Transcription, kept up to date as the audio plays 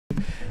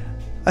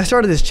I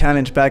started this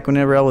challenge back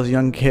whenever I was a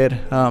young kid.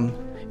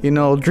 You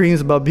know,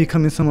 dreams about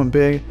becoming someone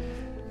big.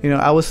 You know,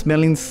 I was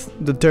smelling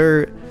the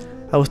dirt.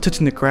 I was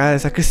touching the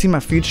grass. I could see my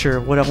future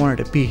of what I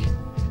wanted to be.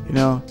 You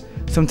know,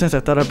 sometimes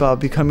I thought about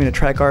becoming a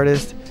track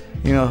artist,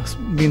 you know,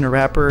 being a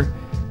rapper.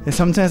 And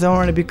sometimes I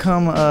wanted to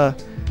become an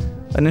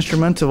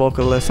instrumental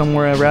vocalist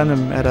somewhere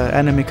random at an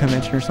anime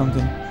convention or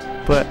something.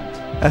 But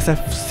as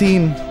I've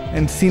seen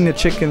the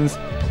chickens,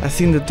 I've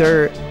seen the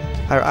dirt,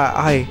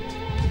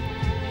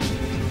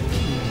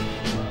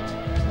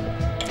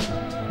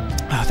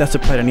 that's the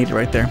pride I needed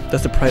right there.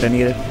 That's the pride I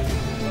needed.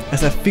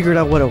 As I figured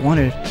out what I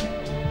wanted,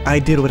 I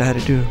did what I had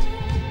to do.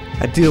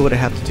 I did what I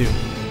had to do.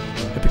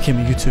 I became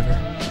a YouTuber.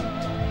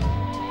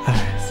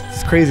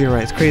 It's crazy,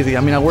 right? It's crazy. I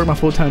mean, I work my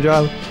full-time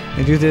job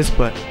and do this,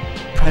 but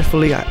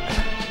pridefully,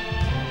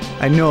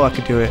 I know I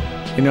could do it.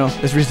 You know,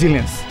 it's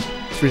resilience.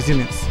 It's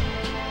resilience.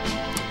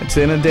 At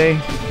the end of the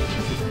day,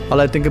 all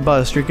I think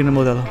about is drinking a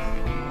Modelo.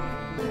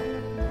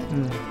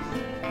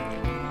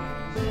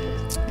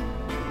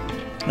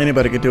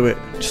 Anybody could do it.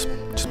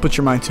 Just put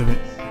your mind to it.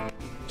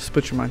 Just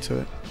put your mind to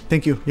it.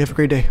 Thank you. You have a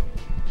great day.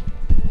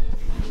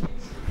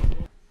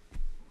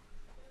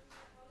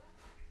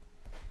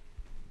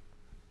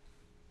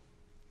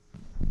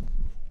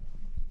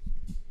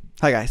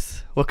 Hi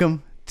guys,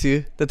 welcome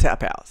to the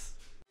Tap House.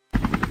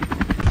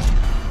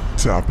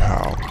 Tap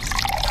House.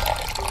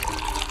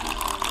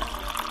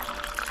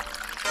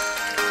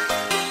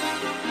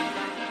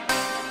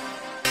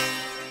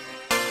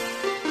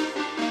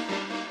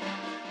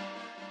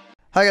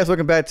 Hi guys,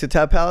 welcome back to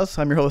Tap House.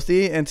 I'm your host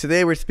E, and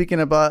today we're speaking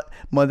about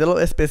Modelo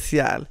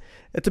Especial.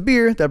 It's a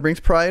beer that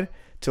brings pride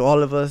to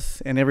all of us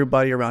and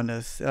everybody around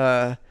us.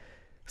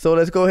 So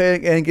let's go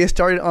ahead and get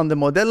started on the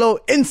Modelo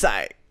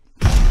Insight.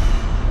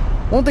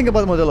 One thing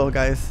about the Modelo,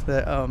 guys,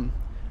 that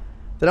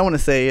I want to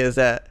say is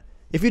that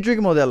if you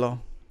drink Modelo,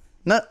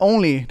 not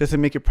only does it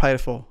make you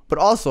prideful, but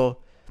also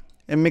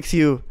it makes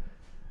you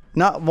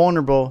not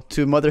vulnerable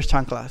to mother's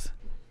chanclas.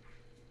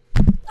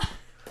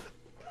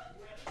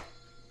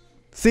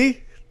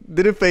 See?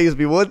 Didn't faze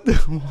me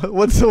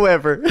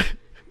whatsoever.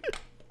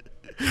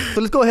 So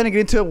let's go ahead and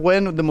get into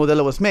when the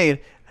Modelo was made.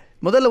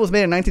 Modelo was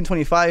made in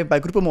 1925 by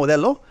Grupo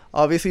Modelo,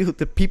 obviously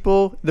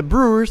the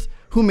brewers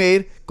who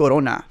made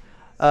Corona.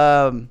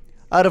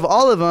 Out of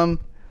all of them,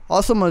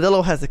 also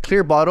Modelo has a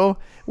clear bottle,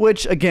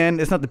 which again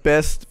is not the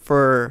best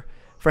for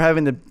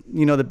having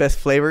the best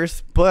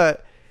flavors,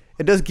 but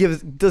it does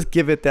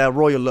give it that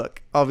royal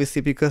look,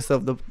 obviously because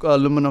of the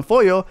aluminum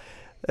foil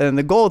and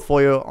the gold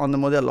foil on the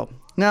Modelo.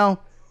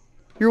 Now,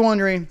 you're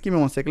wondering, give me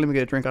 1 second, let me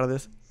get a drink out of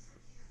this.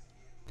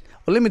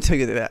 Well, let me tell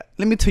you that.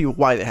 Let me tell you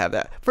why they have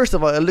that. First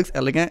of all, it looks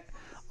elegant,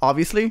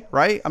 obviously,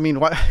 right? I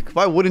mean,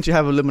 why wouldn't you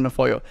have aluminum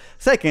foil?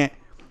 Second,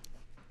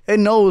 you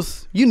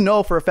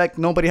know for a fact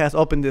nobody has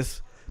opened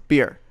this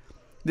beer.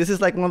 This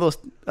is like one of those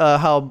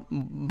how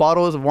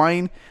bottles of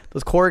wine,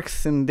 those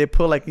corks, and they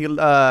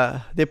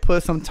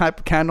put some type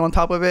of candle on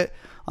top of it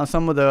on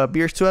some of the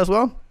beers too as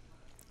well.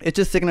 It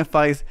just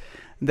signifies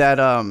that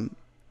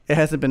it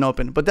hasn't been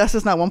opened. But that's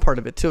just not one part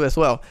of it too as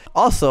well.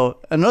 Also,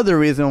 another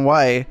reason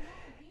why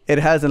it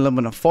has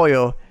aluminum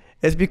foil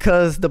is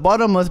because the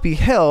bottle must be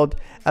held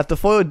at the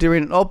foil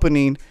during an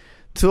opening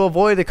to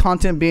avoid the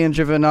content being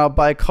driven out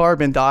by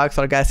carbon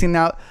dioxide gassing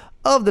out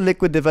of the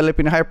liquid,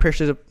 developing high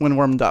pressure when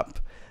warmed up.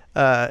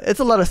 It's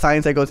a lot of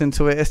science that goes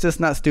into it. It's just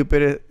not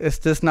stupid. It's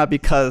just not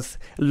because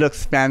it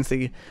looks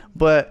fancy,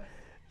 but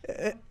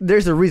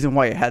there's a reason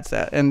why it has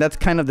that, and that's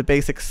kind of the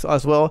basics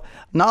as well.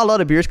 Not a lot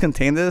of beers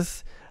contain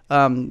this.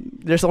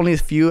 There's only a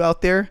few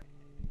out there.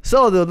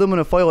 So the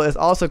aluminum foil is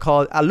also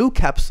called alu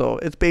capsule.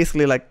 It's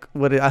basically like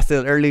what I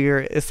said earlier.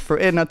 It's for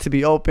it not to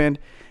be opened,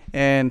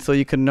 and so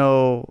you can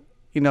know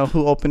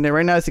who opened it.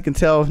 Right now, as you can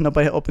tell,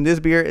 nobody opened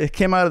this beer. It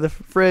came out of the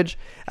fridge.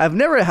 I've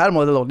never had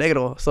Modelo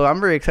Negro, so I'm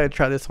very excited to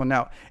try this one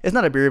out. It's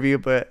not a beer review,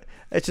 but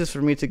it's just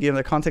for me to give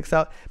the context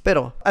out.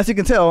 Pero, as you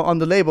can tell on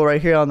the label right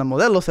here on the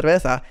Modelo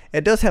Cerveza,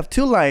 it does have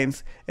two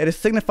lines, and it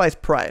signifies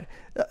pride.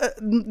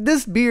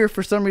 This beer,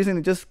 for some reason,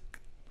 it just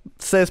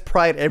says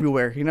pride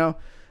everywhere, you know?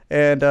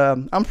 And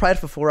I'm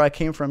prideful for where I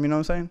came from, you know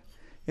what I'm saying?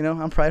 You know,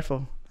 I'm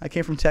prideful. I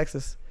came from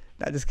Texas.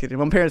 Not just kidding.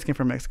 My parents came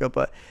from Mexico,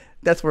 but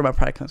that's where my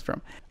pride comes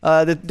from.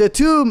 The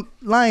two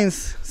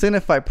lines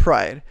signify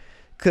pride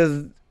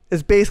because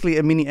it's basically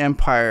a mini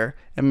empire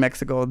in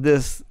Mexico,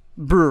 this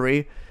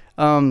brewery.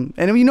 And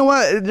you know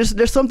what?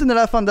 There's something that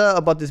I found out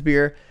about this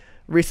beer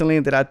recently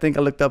that I think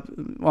I looked up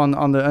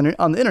on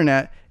the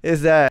internet,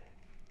 is that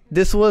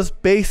this was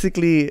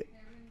basically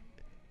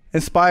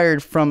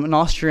inspired from an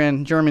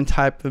Austrian German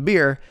type of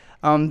beer.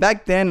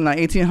 Back then in the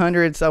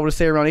 1800s, I would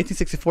say around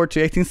 1864 to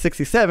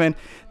 1867,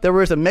 there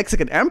was a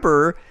Mexican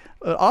emperor,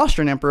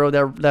 Austrian emperor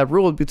that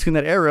ruled between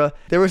that era.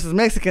 There was this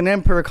Mexican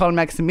emperor called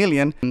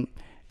Maximilian.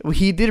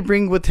 He did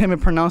bring with him a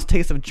pronounced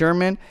taste of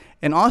German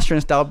and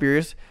Austrian style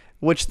beers,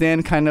 which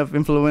then kind of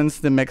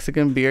influenced the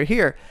Mexican beer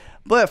here.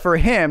 But for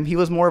him, he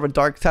was more of a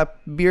dark type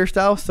beer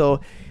style,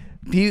 so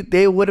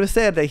they would have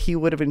said that he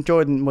would have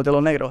enjoyed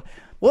Modelo Negro.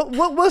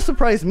 What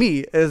surprised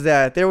me is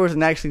that there was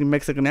an actually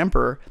Mexican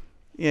emperor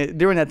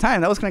during that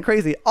time. That was kind of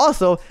crazy.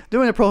 Also,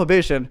 during the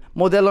Prohibition,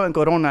 Modelo and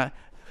Corona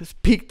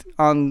peaked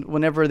on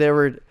whenever they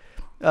were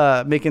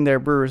making their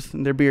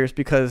beers,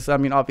 because I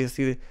mean,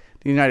 obviously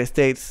the United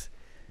States,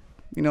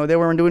 you know, they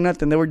weren't doing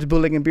nothing. They were just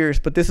bootlegging beers.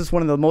 But this is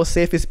one of the most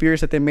safest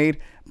beers that they made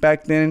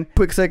back then.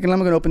 Quick second, I'm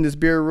gonna open this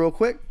beer real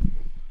quick.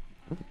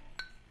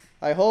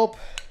 I hope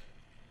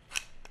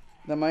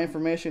that my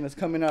information is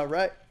coming out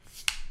right.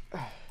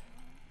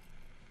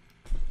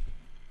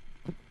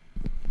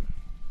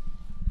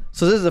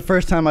 So this is the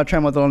first time I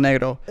tried Modelo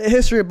Negro.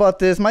 History about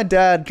this: my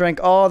dad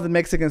drank all the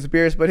Mexican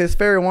beers, but his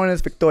favorite one is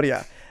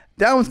Victoria.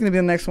 That one's gonna be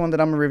the next one that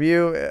I'm gonna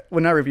review.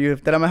 Well, not review,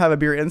 that I'm gonna have a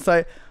beer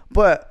insight.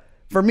 But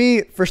for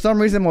me, for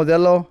some reason,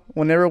 Modelo,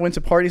 whenever I went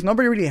to parties,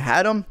 nobody really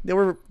had them. They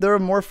were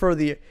more for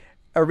the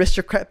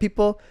aristocrat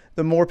people,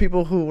 the more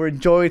people who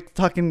enjoyed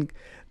talking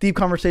deep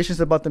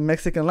conversations about the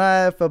Mexican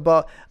life,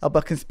 about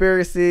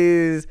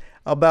conspiracies,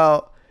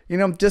 about, you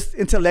know, just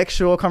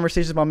intellectual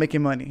conversations about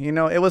making money. You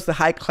know, it was the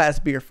high class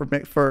beer for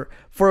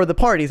the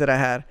parties that I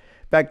had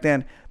back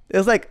then. It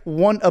was like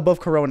one above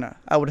Corona,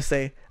 I would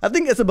say. I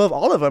think it's above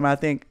all of them. I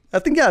think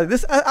yeah.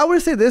 I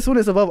would say this one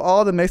is above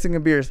all the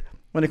Mexican beers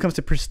when it comes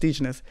to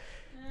prestigeness.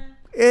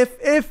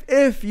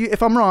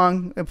 If I'm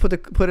wrong, put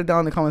it down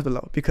in the comments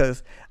below,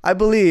 because I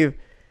believe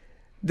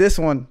this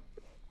one,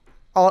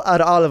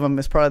 out of all of them,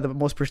 is probably the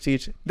most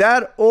prestige.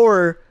 That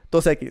or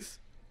Dos Equis.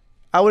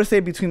 I would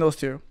say between those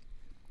two.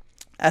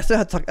 I still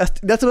have to talk.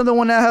 That's another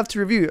one I have to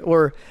review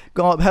or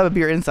go have a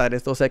beer inside.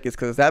 Is Dos Equis,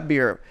 because that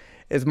beer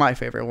is my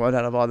favorite one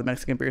out of all the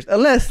Mexican beers.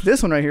 Unless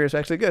this one right here is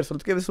actually good. So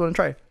let's give this one a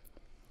try.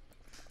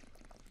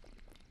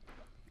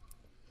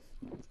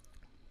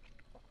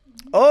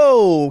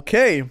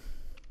 Okay.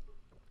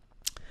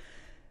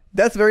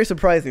 That's very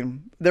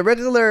surprising. The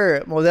regular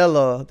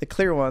Modelo, the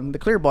clear one, the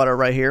clear bottle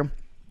right here,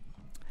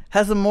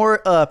 has a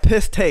more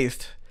piss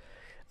taste.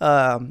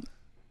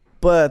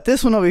 But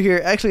this one over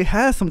here actually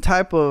has some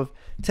type of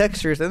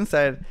textures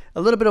inside,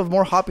 a little bit of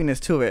more hoppiness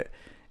to it.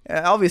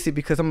 Obviously,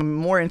 because I'm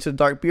more into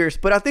dark beers,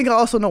 but I think I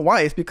also know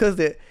why. It's because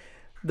the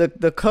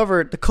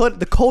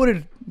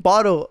coated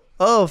bottle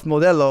of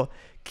Modelo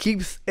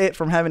keeps it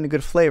from having a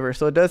good flavor,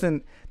 so it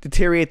doesn't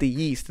deteriorate the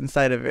yeast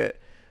inside of it.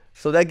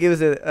 So that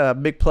gives it a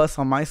big plus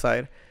on my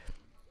side.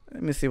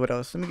 Let me see what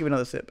else. Let me give it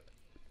another sip.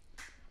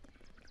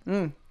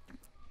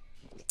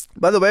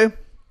 By the way,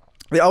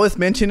 they always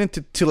mention it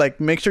to like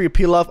make sure you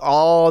peel off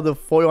all the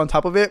foil on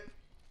top of it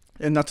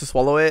and not to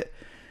swallow it.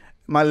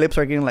 My lips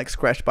are getting like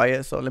scratched by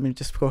it, so let me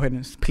just go ahead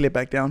and peel it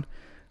back down.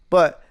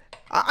 But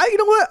you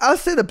know what? I'll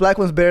say the black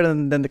one's better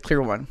than the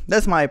clear one.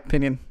 That's my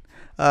opinion.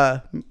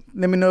 Let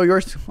me know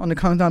yours on the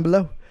comments down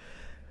below.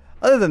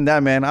 Other than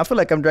that, man, I feel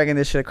like I'm dragging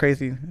this shit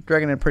crazy.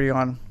 Dragging it pretty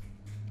on.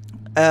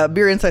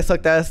 Beer Insight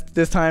sucked ass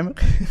this time.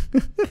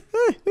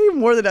 Even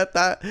more than I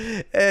thought.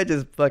 It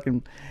just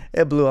fucking,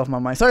 it blew off my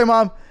mind. Sorry,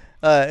 Mom.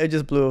 It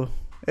just blew.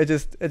 It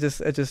just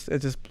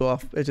blew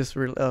off. It just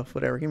really,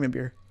 whatever. Give me a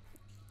beer.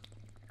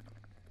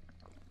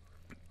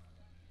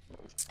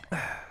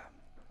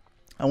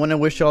 I want to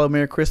wish y'all a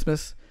Merry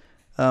Christmas.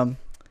 My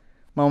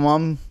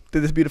mom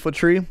did this beautiful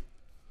tree.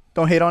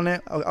 Don't hate on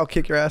it. I'll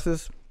kick your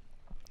asses.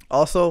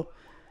 Also,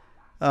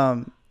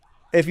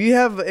 if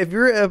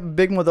you're a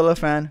big Modelo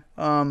fan,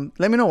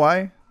 let me know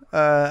why.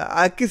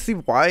 I can see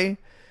why,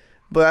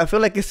 but I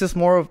feel like it's just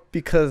more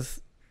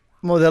because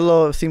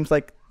Modelo seems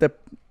like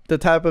the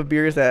type of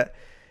beers that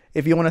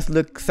if you want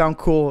to sound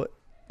cool,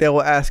 they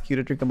will ask you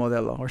to drink a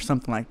Modelo or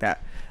something like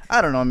that.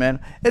 I don't know, man.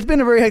 It's been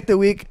a very hectic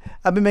week.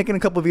 I've been making a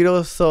couple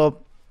videos,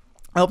 so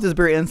I hope this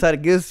beer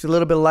insight gives a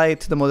little bit of light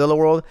to the Modelo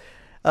world.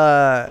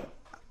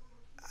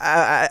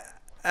 I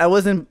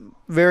wasn't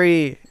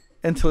very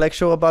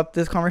intellectual about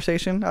this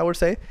conversation, I would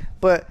say,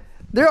 but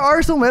there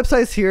are some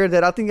websites here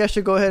that I think I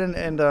should go ahead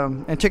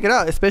and check it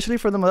out, especially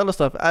for the Modelo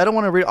stuff. I don't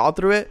want to read all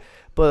through it,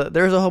 but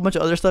there's a whole bunch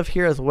of other stuff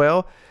here as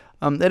well.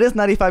 It is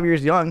 95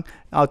 years young.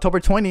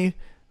 October 20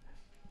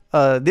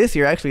 this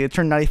year, actually, it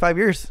turned 95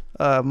 years.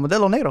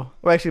 Modelo Negro,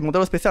 or actually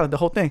Modelo Especial, the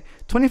whole thing,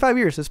 25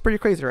 years. It's pretty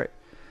crazy, right?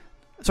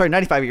 Sorry,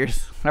 95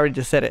 years. I already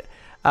just said it.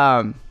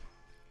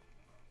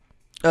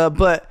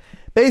 But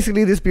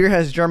basically, this beer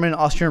has German and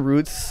Austrian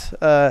roots.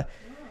 I'm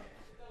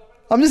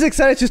just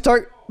excited to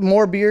start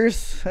more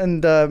beers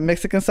and the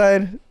Mexican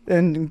side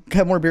and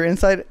have more beer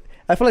inside.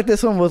 I feel like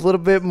this one was a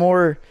little bit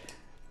more,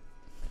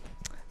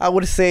 I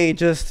would say,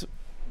 just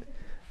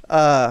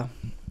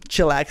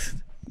chillax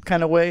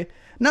kind of way.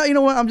 No, you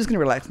know what? I'm just gonna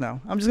relax now.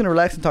 I'm just gonna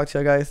relax and talk to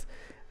you guys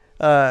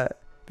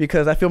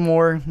because I feel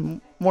more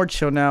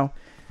chill now.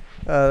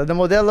 The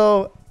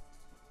Modelo,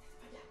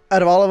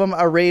 out of all of them,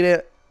 I rate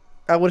it,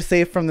 I would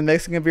say, from the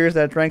Mexican beers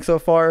that I drank so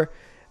far,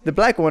 the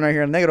black one right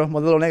here, Negro,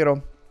 Modelo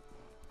Negro,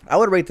 I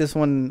would rate this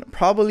one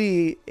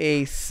probably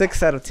a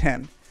 6 out of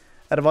 10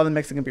 out of all the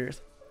Mexican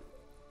beers.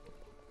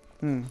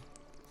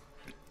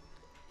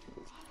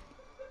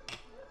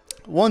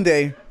 One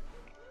day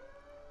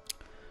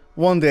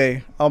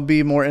I'll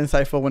be more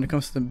insightful when it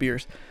comes to the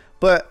beers.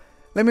 But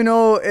let me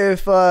know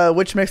if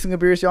which Mexican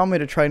beers y'all want me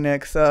to try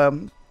next. I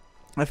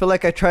feel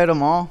like I tried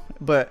them all,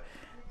 but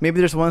Maybe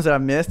there's ones that I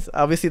missed.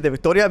 Obviously, the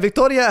Victoria.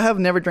 Victoria, I have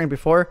never drank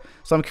before,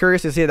 so I'm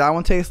curious to see what that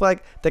one tastes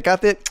like.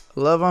 Tecate,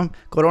 love them.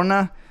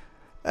 Corona,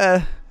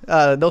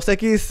 Dos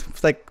Equis,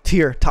 it's like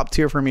top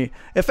tier for me.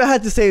 If I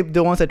had to say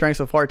the ones I drank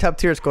so far, top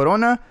tier is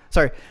Corona.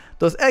 Sorry,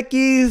 Dos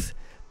Equis,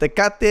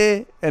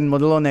 Tecate, and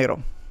Modelo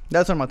Negro.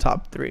 That's on my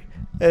top 3.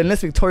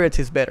 Unless Victoria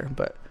tastes better,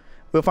 but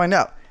we'll find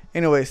out.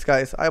 Anyways,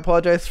 guys, I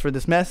apologize for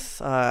this mess.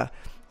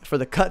 For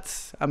the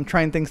cuts, I'm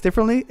trying things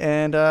differently,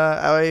 and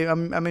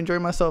I'm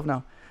enjoying myself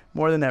now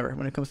more than ever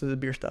when it comes to the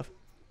beer stuff.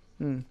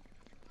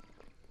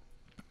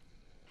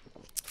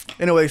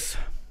 Anyways,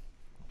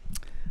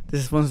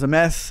 this one's a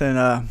mess,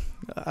 and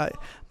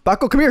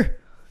Paco, come here,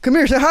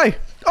 say hi.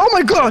 Oh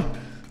my God,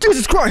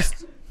 Jesus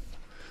Christ!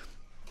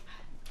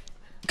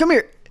 Come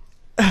here.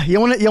 You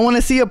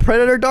wanna see a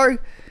predator, dog?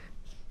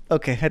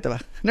 Okay,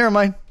 never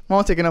mind.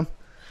 Mom's taking him.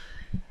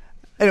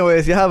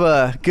 Anyways, you have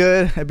a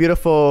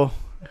beautiful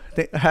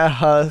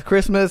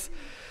Christmas.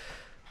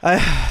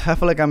 I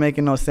feel like I'm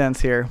making no sense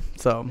here,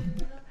 so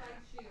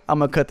I'm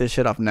gonna cut this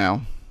shit off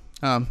now.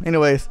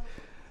 Anyways,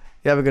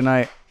 you have a good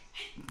night.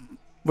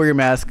 Wear your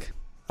mask.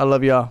 I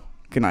love y'all.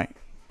 Good night.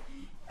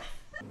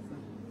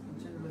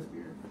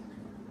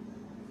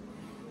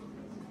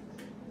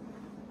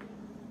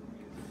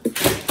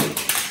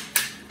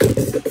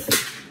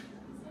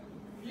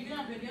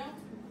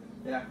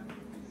 Yeah.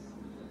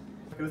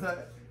 ¿Qué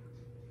pasa?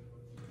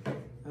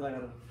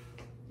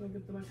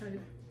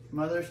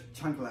 Mother's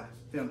chancla.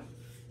 ¿Qué onda?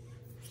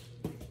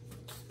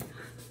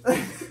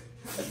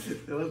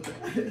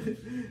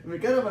 Mi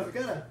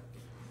cara.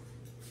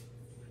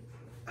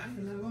 Ay,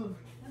 la